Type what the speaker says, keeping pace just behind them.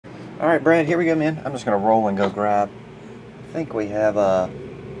Alright, Brad, here we go, man. I'm just going to roll and go grab. I think we have, I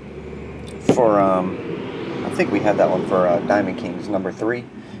think we had that one for Diamond Kings, number 3.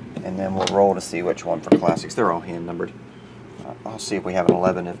 And then we'll roll to see which one for Classics. They're all hand numbered. I'll see if we have an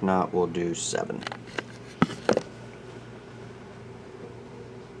 11. If not, we'll do 7.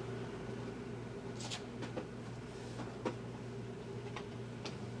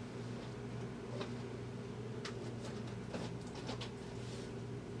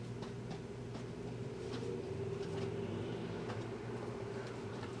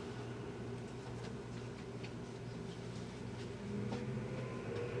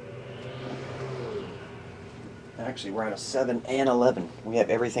 Actually, we're at a 7 and 11. We have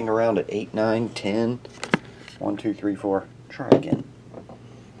everything around at 8, 9, 10. 1, 2, 3, 4. Try again.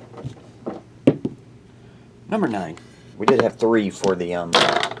 Number 9. We did have 3 for the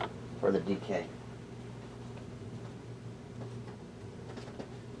DK.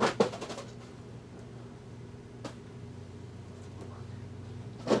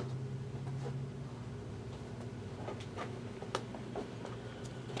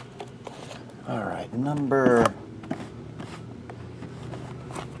 All right, number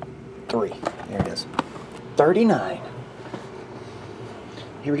 3. There it is. 39.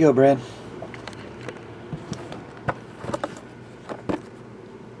 Here we go, Brad.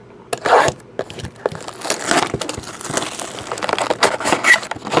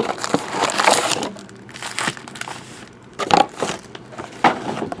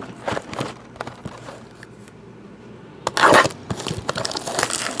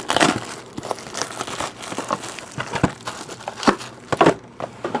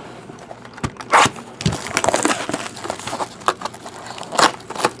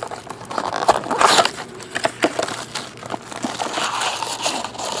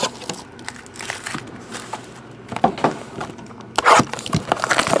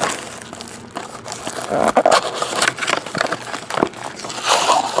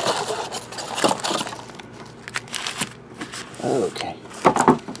 Okay.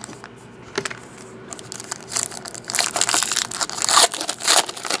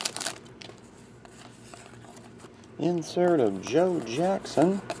 Insert of Joe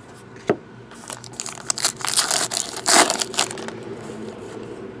Jackson.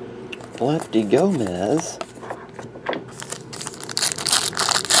 Lefty Gomez.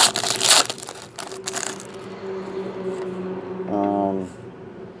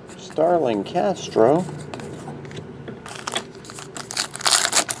 Starling Castro.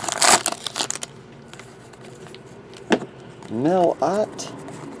 Mel Ott.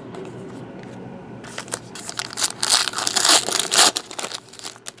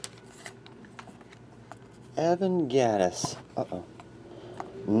 Evan Gaddis.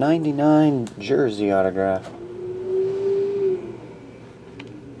 99 jersey autograph.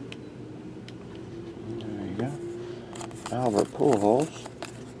 There you go. Albert Pujols.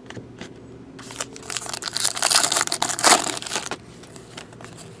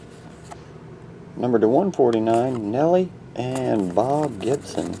 Number to 149, Nelly and Bob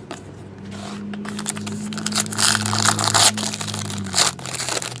Gibson.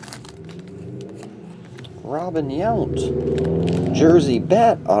 Robin Yount, jersey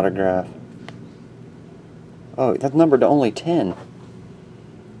bat autograph. Oh, that's numbered to only 10.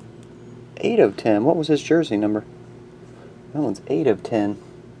 8 of 10. What was his jersey number? That one's 8 of 10.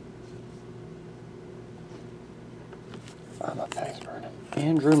 Oh, my bag's burning.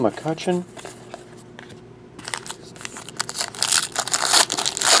 Andrew McCutchen.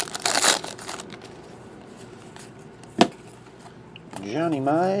 Johnny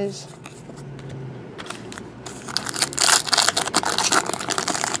Mize.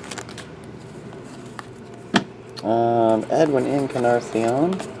 Edwin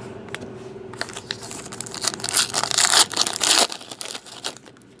Encarnacion.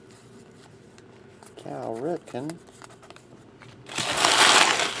 Cal Ripken.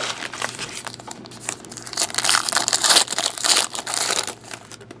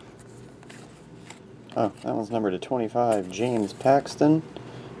 Oh, that one's numbered to 25. James Paxton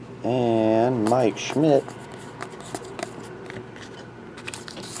and Mike Schmidt.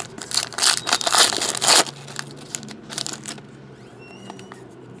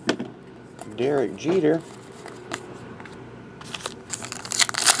 Derek Jeter.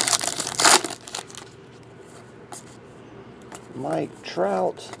 Mike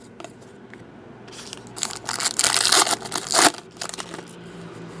Trout.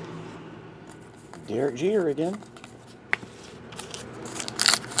 Derek Jeter again.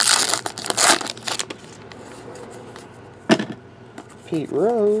 Pete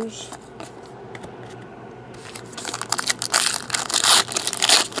Rose.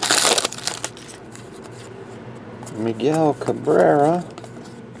 Miguel Cabrera.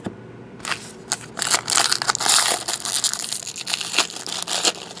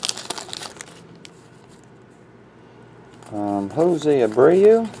 Jose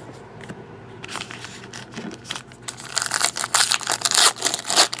Abreu.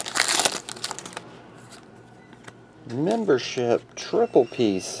 Membership triple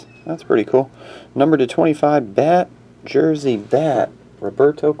piece. That's pretty cool. Number to 25 bat, jersey bat,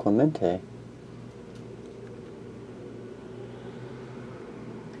 Roberto Clemente.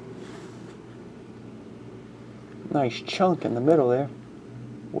 Nice chunk in the middle there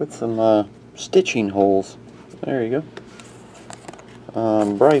with some stitching holes. There you go.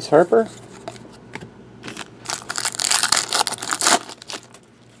 Bryce Harper.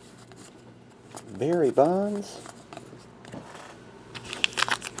 Barry Bonds.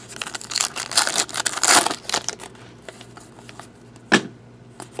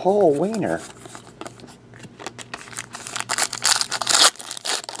 Paul Wainer.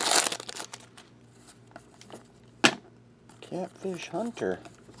 Catfish Hunter.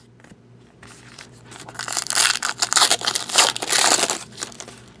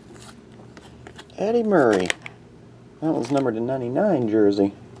 Eddie Murray. That was numbered to 99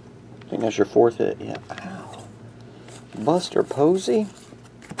 jersey. I think that's your fourth hit. Yeah. Ow. Buster Posey.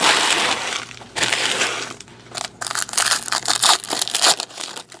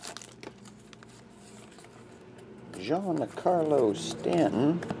 Giancarlo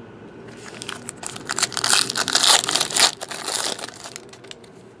Stanton.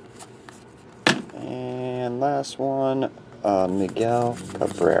 And last one, Miguel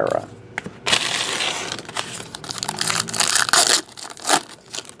Cabrera.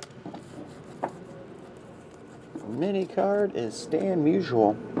 Mini card is Stan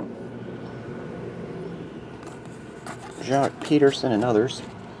Musial. Jacques Peterson and others.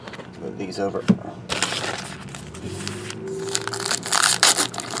 Move these over.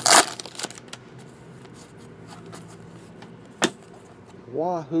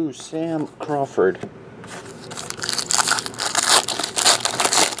 Wahoo Sam Crawford.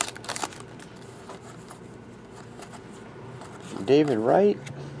 David Wright.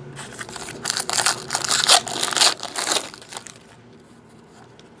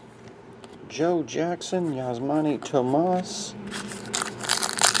 Joe Jackson, Yasmani Tomas.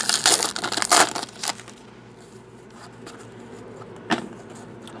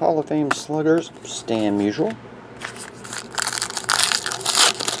 Hall of Fame sluggers, Stan Musial.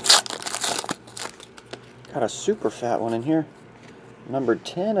 Got a super fat one in here. Number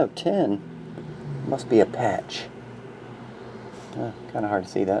 10 of 10. Must be a patch. Kind of hard to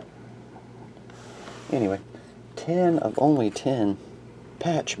see that. Anyway, 10 of only 10.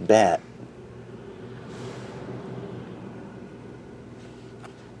 Patch bat.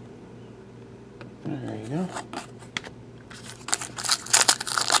 There you go.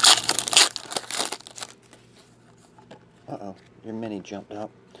 Uh-oh, your mini jumped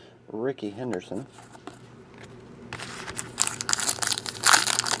out. Ricky Henderson.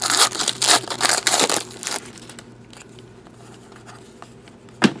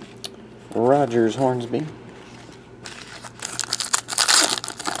 Rogers Hornsby.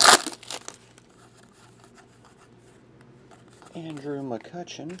 Andrew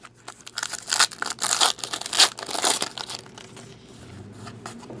McCutcheon.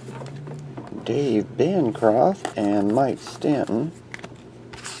 Dave Bancroft and Mike Stanton.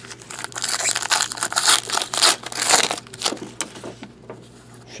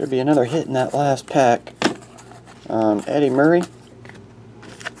 Should be another hit in that last pack. Eddie Murray.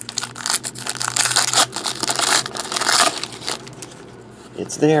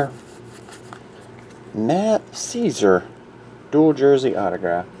 It's there. Matt Caesar. Dual jersey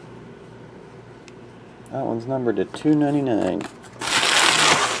autograph. That one's numbered to 299.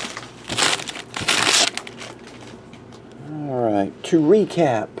 Alright, to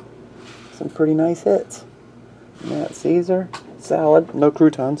recap, some pretty nice hits. Matt Caesar, salad, no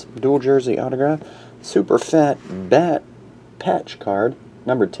croutons, dual jersey autograph, super fat bat patch card,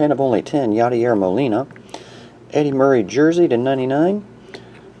 number 10 of only 10, Yadier Molina, Eddie Murray jersey to 99,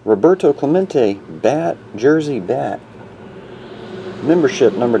 Roberto Clemente bat jersey bat,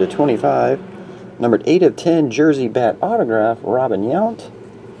 membership number to 25, numbered 8 of 10 jersey bat autograph, Robin Yount,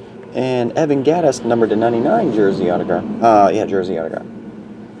 and Evan Gattis numbered to 99 jersey autograph. Yeah, jersey autograph.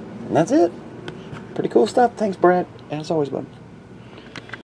 And that's it. Pretty cool stuff. Thanks, Brad. As always, bud.